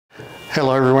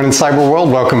Hello everyone in cyber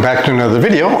world, welcome back to another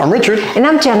video. I'm Richard. And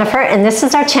I'm Jennifer, and this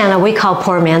is our channel we call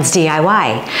Poor Man's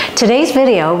DIY. Today's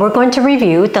video, we're going to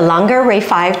review the Longer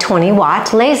Ray5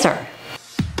 20W laser.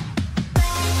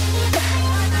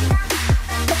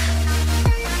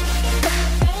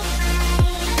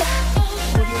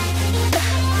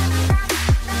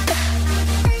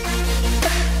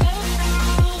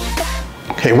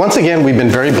 Okay, once again, we've been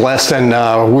very blessed and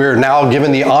we're now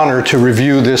given the honor to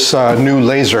review this new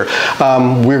laser.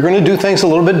 We're going to do things a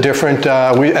little bit different.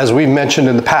 As we've mentioned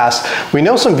in the past, we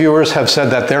know some viewers have said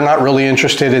that they're not really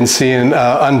interested in seeing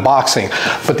unboxing.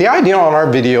 But the idea on our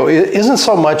video isn't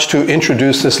so much to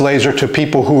introduce this laser to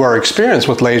people who are experienced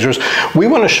with lasers. We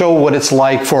want to show what it's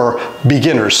like for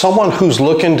beginners, someone who's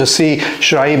looking to see,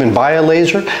 should I even buy a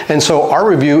laser? And so our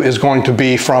review is going to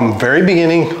be from very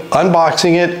beginning,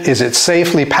 unboxing it, is it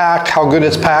safe? Packed, how good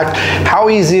it's packed, how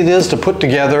easy it is to put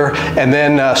together, and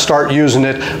then start using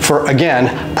it for,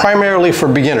 again, primarily for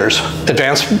beginners.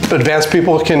 Advanced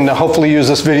people can hopefully use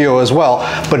this video as well,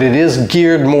 but it is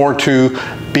geared more to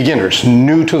beginners,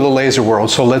 new to the laser world.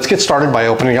 So let's get started by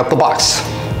opening up the box.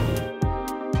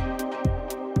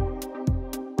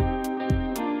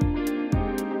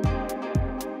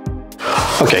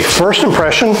 Okay, first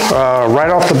impression,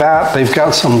 right off the bat, they've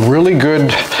got some really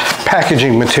good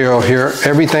packaging material here.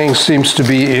 Everything seems to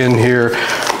be in here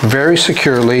very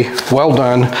securely, well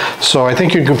done. So I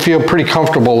think you can feel pretty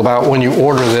comfortable about when you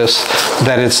order this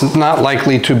that it's not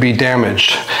likely to be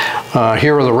damaged.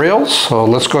 Here are the rails, so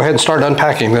let's go ahead and start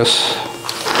unpacking this.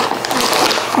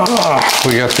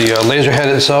 We got the laser head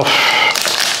itself.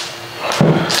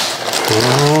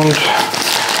 And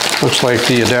looks like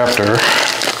the adapter.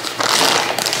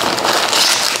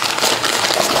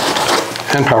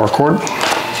 And power cord.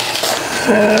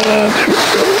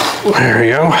 There we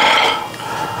go.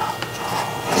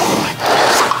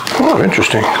 Oh,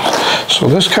 interesting. So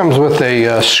this comes with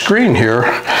a screen here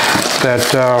that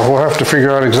we'll have to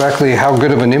figure out exactly how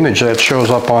good of an image that shows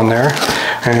up on there,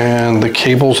 and the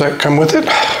cables that come with it.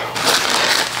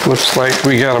 Looks like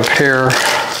we got a pair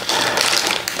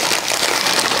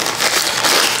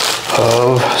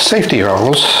of safety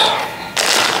goggles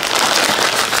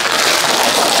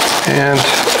and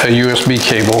a USB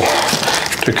cable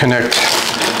to connect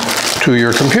to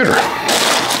your computer.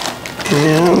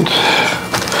 And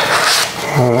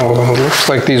looks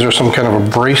like these are some kind of a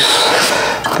brace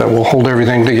that will hold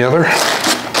everything together.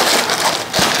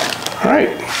 All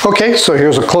right. Okay, so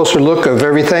here's a closer look of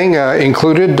everything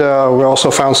included. We also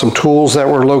found some tools that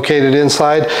were located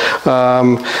inside.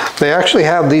 They actually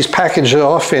have these packaged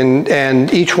off,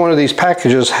 and each one of these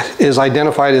packages is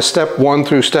identified as step 1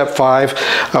 through step 5,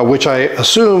 which I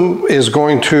assume is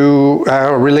going to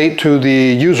relate to the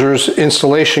user's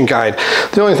installation guide.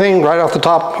 The only thing right off the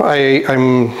top,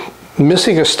 I'm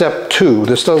missing a step 2.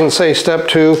 This doesn't say step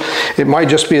 2. It might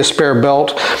just be a spare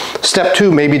belt. Step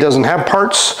 2 maybe doesn't have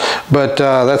parts, but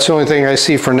that's the only thing I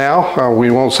see for now. We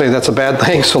won't say that's a bad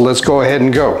thing, so let's go ahead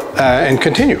and go and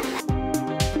continue.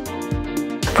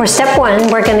 For step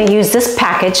 1, we're going to use this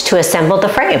package to assemble the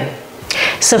frame.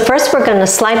 So first we're going to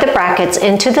slide the brackets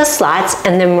into the slots,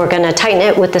 and then we're going to tighten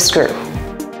it with the screw.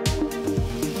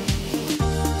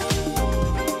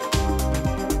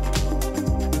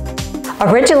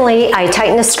 Originally, I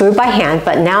tightened the screw by hand,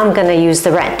 but now I'm going to use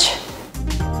the wrench.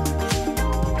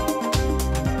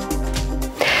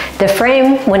 The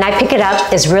frame, when I pick it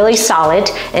up, is really solid,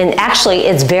 and actually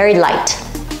it's very light.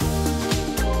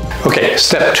 Okay,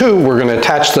 step 2, we're going to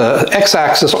attach the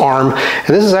Xaxis arm, and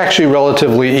this is actually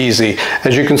relatively easy.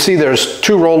 As you can see, there's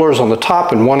 2 rollers on the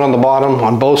top and 1 on the bottom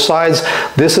on both sides.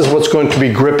 This is what's going to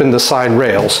be gripping the side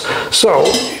rails.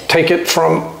 So, take it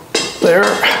from there,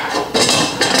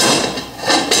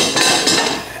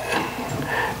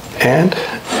 and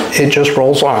it just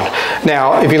rolls on.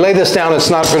 Now, if you lay this down, it's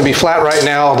not going to be flat right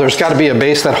now. There's got to be a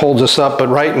base that holds this up, but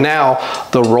right now,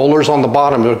 the rollers on the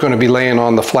bottom are going to be laying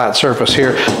on the flat surface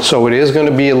here, so it is going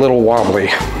to be a little wobbly.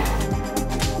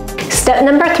 Step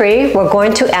number 3, we're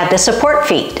going to add the support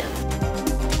feet.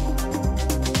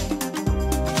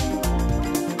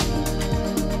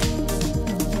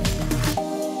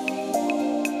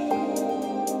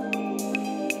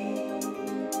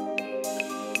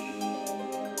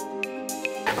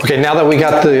 Okay, now that we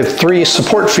got the 3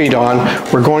 support feet on,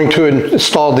 we're going to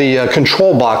install the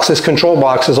control box. This control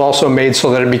box is also made so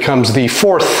that it becomes the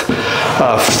 4th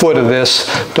foot of this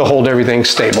to hold everything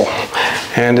stable.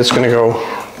 And it's going to go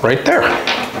right there.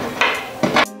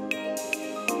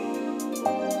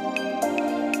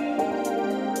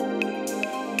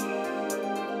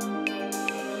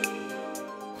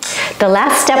 The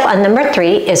last step on number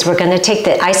 3 is we're going to take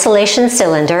the isolation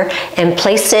cylinder and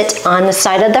place it on the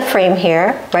side of the frame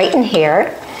here, right in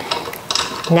here.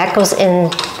 And that goes in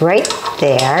right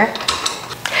there.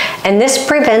 And this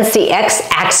prevents the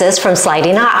X-axis from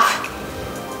sliding off.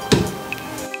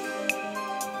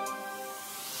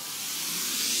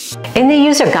 In the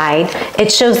user guide,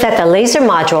 it shows that the laser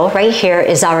module right here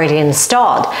is already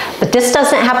installed, but this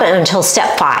doesn't happen until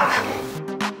step 5.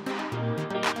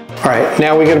 All right,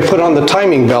 now we're going to put on the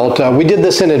timing belt. We did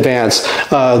this in advance.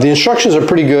 The instructions are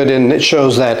pretty good, and it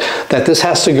shows that this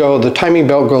has to go, the timing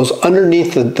belt goes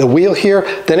underneath the wheel here,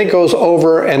 then it goes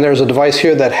over, and there's a device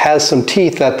here that has some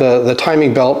teeth that the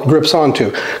timing belt grips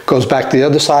onto. Goes back to the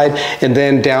other side, and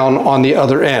then down on the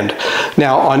other end.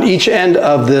 Now, on each end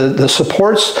of the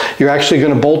supports, you're actually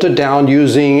going to bolt it down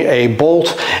using a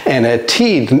bolt and a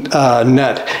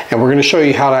T-nut, and we're going to show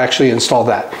you how to actually install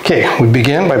that. Okay, we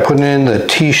begin by putting in the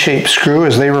T-shaped screw,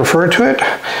 as they refer to it.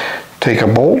 Take a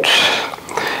bolt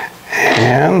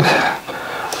and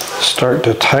start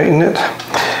to tighten it.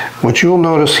 What you'll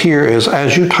notice here is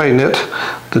as you tighten it,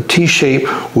 the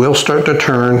T-shape will start to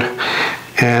turn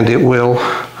and it will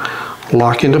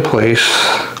lock into place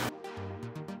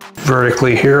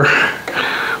vertically here.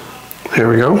 There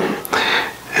we go.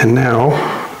 And now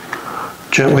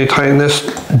gently tighten this.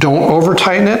 Don't over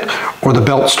tighten it or the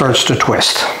belt starts to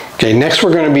twist. Okay, next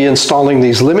we're going to be installing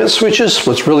these limit switches.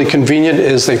 What's really convenient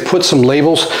is they put some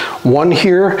labels, one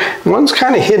here, one's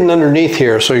kind of hidden underneath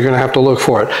here, so you're going to have to look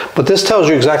for it. But this tells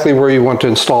you exactly where you want to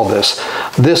install this.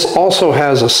 This also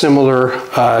has a similar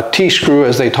T-screw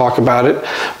as they talk about it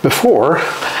before,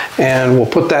 and we'll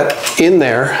put that in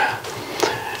there,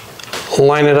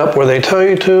 line it up where they tell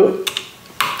you to,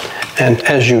 and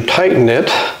as you tighten it,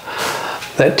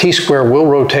 that T-square will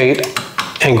rotate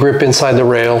and grip inside the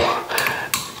rail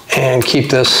and keep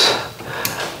this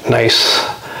nice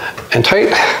and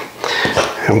tight.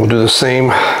 And we'll do the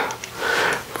same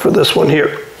for this one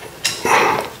here.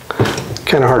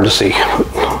 Kind of hard to see.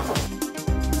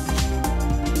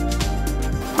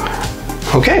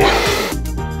 Okay.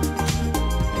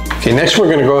 Okay, next we're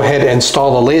going to go ahead and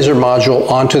install the laser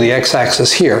module onto the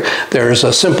X-axis here. There's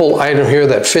a simple item here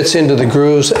that fits into the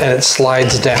grooves and it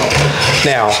slides down.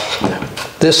 Now,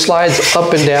 this slides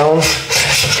up and down,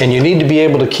 and you need to be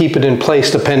able to keep it in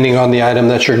place depending on the item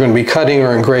that you're going to be cutting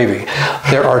or engraving.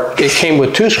 It came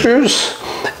with 2 screws,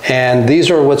 and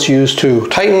these are what's used to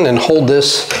tighten and hold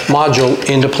this module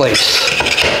into place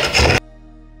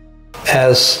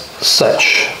as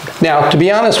such. Now, to be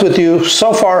honest with you,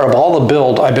 so far of all the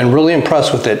build, I've been really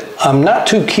impressed with it. I'm not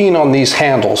too keen on these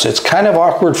handles. It's kind of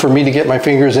awkward for me to get my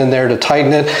fingers in there to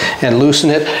tighten it and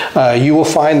loosen it. You will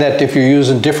find that if you're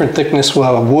using different thickness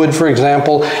wood, for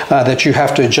example, that you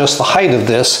have to adjust the height of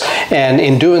this. And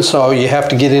in doing so, you have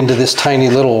to get into this tiny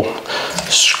little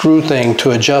screw thing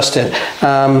to adjust it.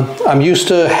 I'm used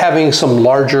to having some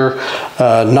larger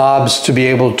knobs to be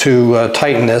able to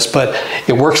tighten this, but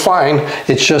it works fine.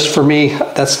 It's just for me,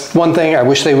 that's one thing I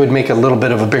wish they would make a little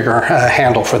bit of a bigger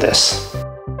handle for this.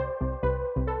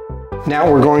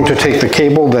 Now we're going to take the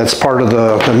cable that's part of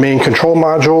the main control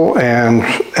module, and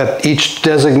at each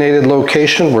designated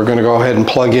location we're going to go ahead and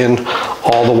plug in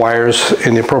all the wires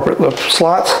in the appropriate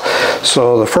slots.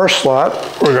 So the first slot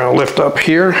we're going to lift up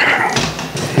here,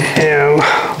 and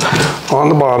on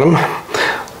the bottom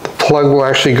the plug will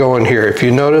actually go in here. If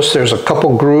you notice, there's a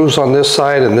couple grooves on this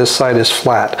side and this side is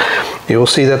flat. You'll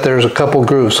see that there's a couple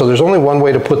grooves, so there's only one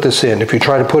way to put this in. If you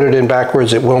try to put it in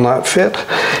backwards, it will not fit.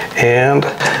 And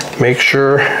make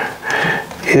sure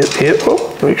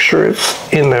make sure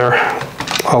it's in there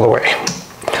all the way.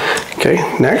 Okay,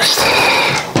 next.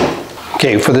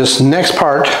 Okay, for this next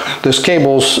part, these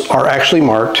cables are actually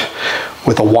marked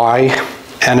with a Y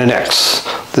and an X.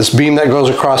 This beam that goes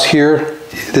across here,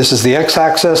 this is the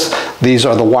X-axis, these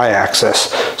are the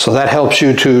Y-axis. So that helps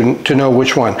you to know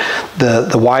which one.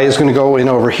 The Y is going to go in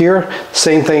over here.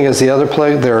 Same thing as the other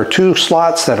plug. There are 2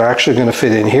 slots that are actually going to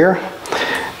fit in here.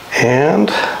 And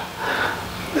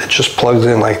it just plugs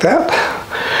in like that.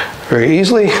 Very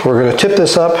easily. We're going to tip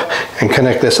this up and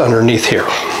connect this underneath here.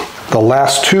 The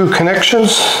last 2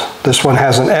 connections, this one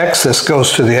has an X, this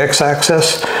goes to the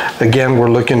X-axis. Again,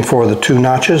 we're looking for the 2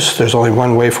 notches. There's only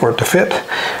one way for it to fit,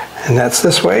 and that's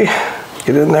this way.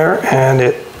 Get in there and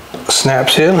it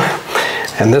snaps in.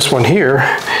 And this one here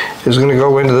is going to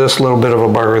go into this little bit of a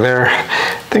bugger there.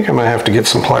 I think I'm going to have to get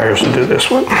some pliers to do this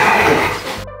one.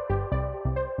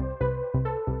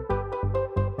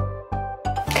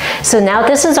 So now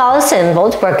this is all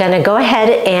assembled, we're going to go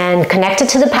ahead and connect it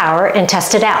to the power and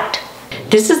test it out.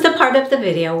 This is the part of the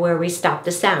video where we stop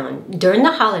the sound. During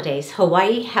the holidays,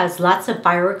 Hawaii has lots of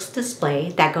fireworks display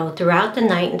that go throughout the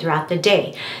night and throughout the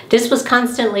day. This was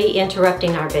constantly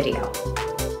interrupting our video.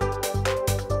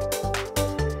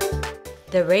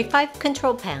 The Ray5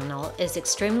 control panel is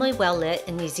extremely well lit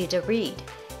and easy to read.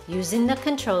 Using the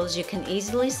controls, you can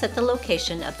easily set the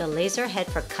location of the laser head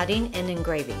for cutting and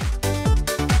engraving.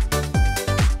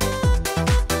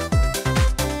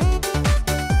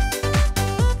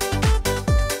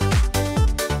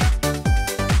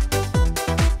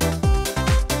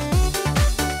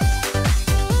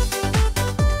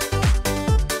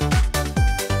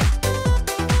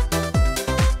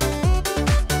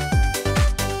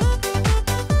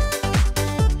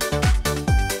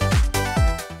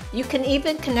 You can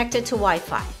even connect it to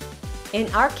Wi-Fi.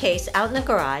 In our case, out in the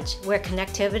garage, where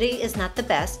connectivity is not the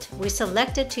best, we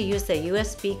selected to use the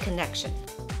USB connection.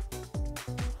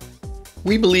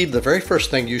 We believe the very first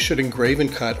thing you should engrave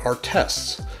and cut are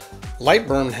tests.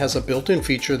 Lightburn has a built-in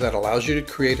feature that allows you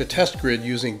to create a test grid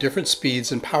using different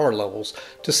speeds and power levels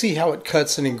to see how it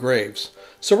cuts and engraves.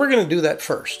 So we're going to do that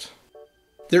first.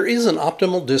 There is an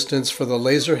optimal distance for the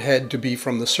laser head to be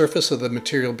from the surface of the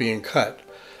material being cut.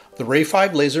 The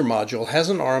Ray5 laser module has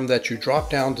an arm that you drop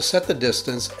down to set the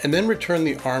distance and then return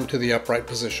the arm to the upright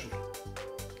position.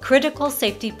 Critical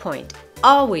safety point.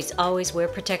 Always wear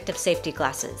protective safety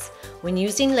glasses. When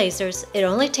using lasers, it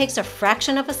only takes a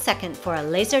fraction of a second for a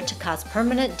laser to cause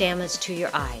permanent damage to your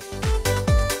eyes.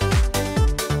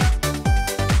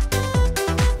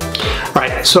 All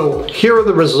right, so here are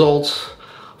the results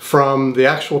from the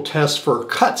actual test for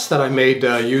cuts that I made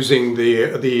using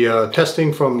the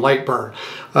testing from Lightburn.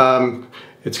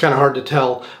 It's kind of hard to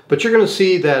tell, but you're going to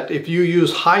see that if you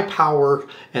use high power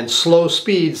and slow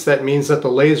speeds, that means that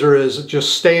the laser is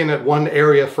just staying at one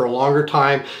area for a longer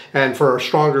time and for a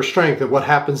stronger strength. And what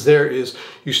happens there is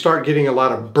you start getting a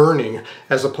lot of burning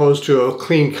as opposed to a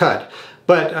clean cut.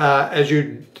 But as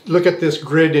you look at this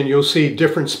grid and you'll see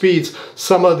different speeds,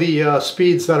 some of the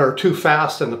speeds that are too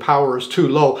fast and the power is too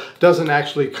low doesn't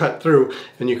actually cut through.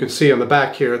 And you can see on the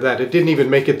back here that it didn't even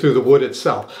make it through the wood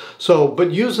itself. So,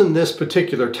 but using this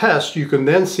particular test, you can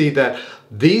then see that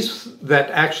these that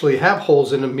actually have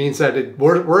holes in them means that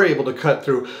we're able to cut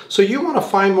through. So you want to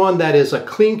find one that is a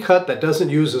clean cut, that doesn't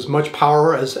use as much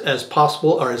power as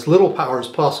possible, or as little power as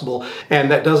possible, and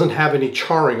that doesn't have any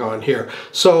charring on here.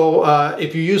 So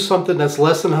if you use something that's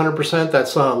less than 100%,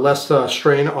 that's less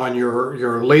strain on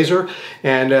your laser,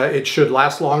 and it should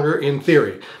last longer in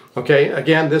theory. Okay,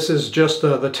 again, this is just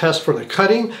the test for the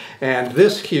cutting, and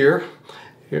this here,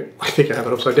 I think I have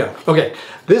it upside down. Okay,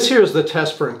 this here is the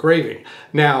test for engraving.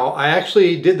 Now, I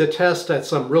actually did the test at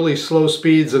some really slow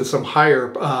speeds and some higher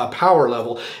power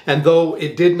level, and though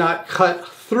it did not cut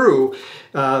through,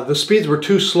 the speeds were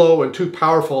too slow and too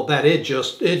powerful that it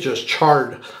just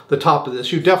charred the top of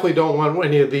this. You definitely don't want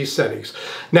any of these settings.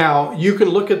 Now, you can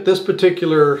look at this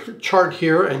particular chart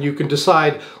here and you can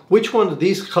decide which one of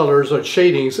these colors or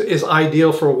shadings is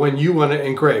ideal for when you want to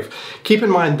engrave. Keep in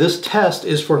mind, this test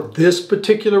is for this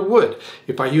particular wood.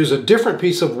 If I use a different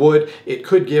piece of wood, it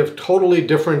could give totally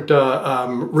different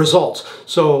results.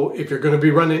 So if you're going to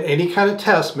be running any kind of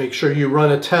test, make sure you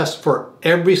run a test for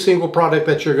every single product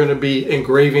that you're going to be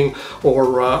engraving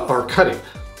or cutting.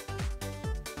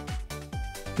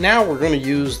 Now we're going to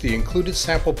use the included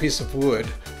sample piece of wood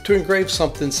to engrave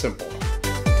something simple.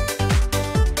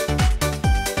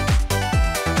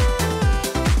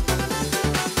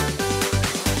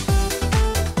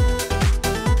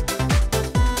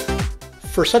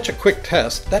 For such a quick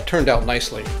test, that turned out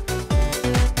nicely.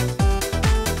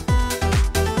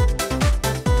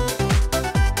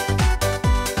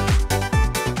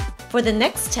 For the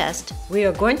next test, we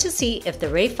are going to see if the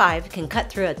Ray5 can cut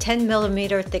through a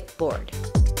 10mm thick board.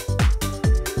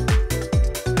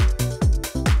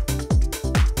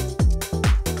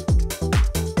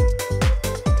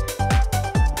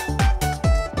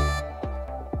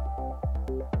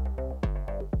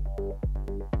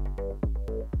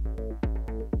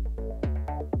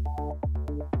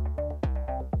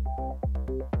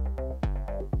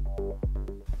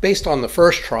 Based on the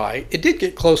first try, it did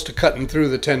get close to cutting through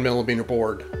the 10mm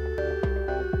board.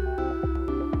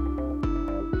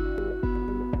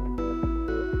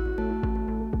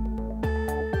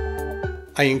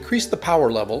 I increased the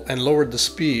power level and lowered the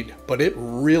speed, but it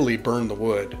really burned the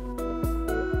wood.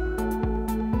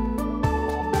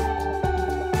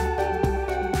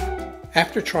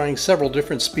 After trying several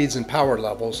different speeds and power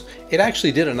levels, it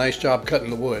actually did a nice job cutting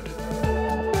the wood.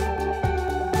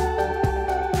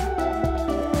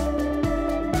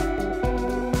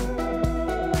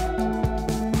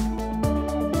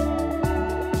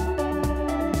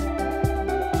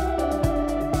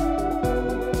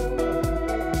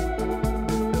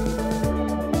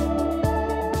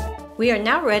 We are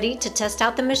now ready to test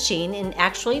out the machine and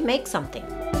actually make something.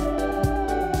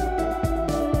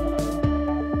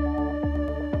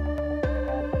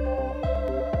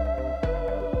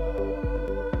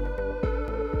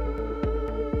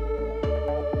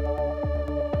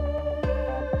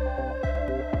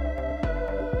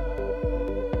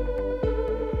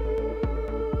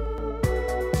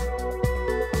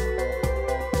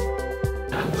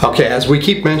 Okay, as we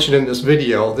keep mentioning in this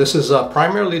video, this is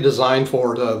primarily designed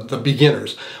for the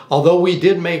beginners. Although we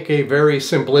did make a very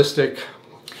simplistic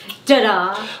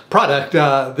product,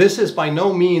 this is by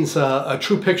no means a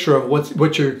true picture of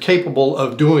what you're capable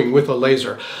of doing with a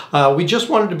laser. We just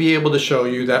wanted to be able to show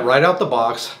you that right out the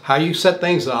box, how you set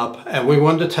things up, and we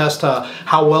wanted to test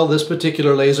how well this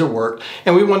particular laser worked,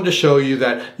 and we wanted to show you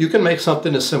that you can make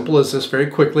something as simple as this very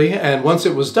quickly, and once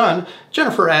it was done,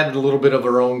 Jennifer added a little bit of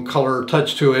her own color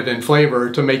touch to it and flavor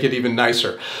to make it even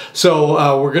nicer.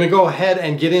 So we're going to go ahead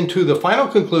and get into the final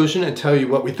conclusion and tell you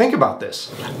what we think about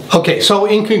this. Okay, so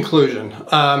in conclusion,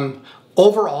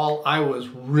 overall, I was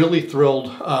really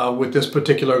thrilled with this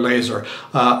particular laser.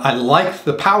 I liked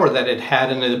the power that it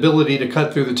had and the ability to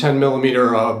cut through the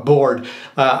 10mm board.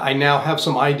 I now have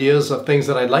some ideas of things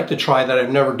that I'd like to try that I've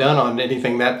never done on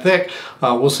anything that thick.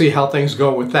 We'll see how things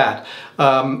go with that.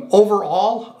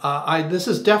 Overall, this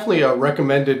is definitely a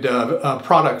recommended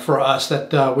product for us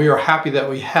that we are happy that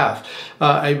we have.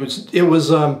 It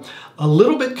was a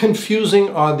little bit confusing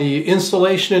on the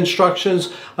installation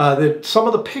instructions. That some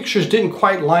of the pictures didn't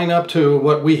quite line up to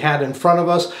what we had in front of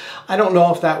us. I don't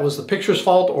know if that was the picture's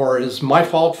fault or is my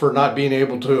fault for not being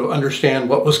able to understand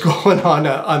what was going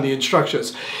on the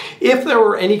instructions. If there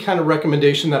were any kind of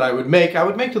recommendation that I would make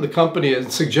to the company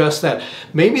and suggest that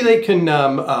maybe they can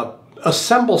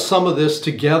assemble some of this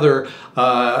together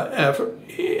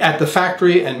at the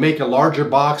factory and make a larger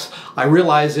box. I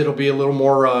realize it'll be a little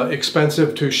more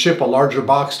expensive to ship a larger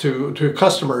box to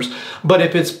customers, but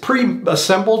if it's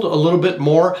pre-assembled a little bit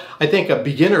more, I think a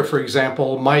beginner, for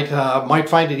example, might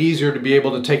find it easier to be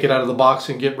able to take it out of the box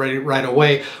and get ready right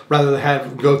away rather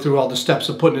than go through all the steps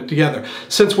of putting it together.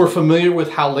 Since we're familiar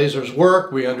with how lasers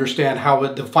work, we understand how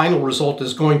the final result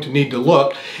is going to need to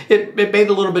look, it made it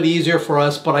a little bit easier for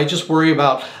us, but I just worry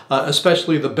about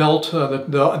especially the belt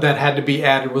that had to be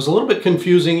added was a little bit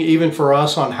confusing even for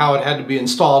us on how it had to be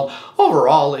installed.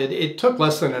 Overall, it took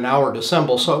less than an hour to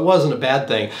assemble, so it wasn't a bad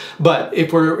thing. But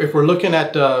if we're looking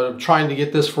at trying to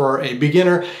get this for a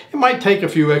beginner, it might take a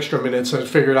few extra minutes to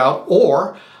figure it out,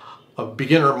 or a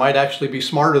beginner might actually be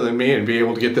smarter than me and be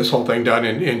able to get this whole thing done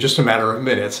in just a matter of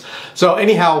minutes. So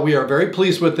anyhow, we are very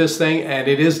pleased with this thing, and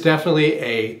it is definitely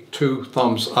a 2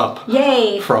 thumbs up.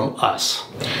 Yay! From us.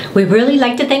 We'd really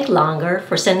like to thank Longer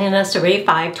for sending us a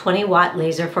Ray5 20W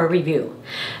laser for review.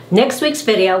 Next week's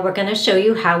video, we're going to show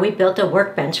you how we built a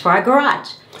workbench for our garage.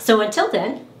 So until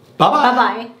then, bye-bye.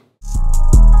 Bye-bye.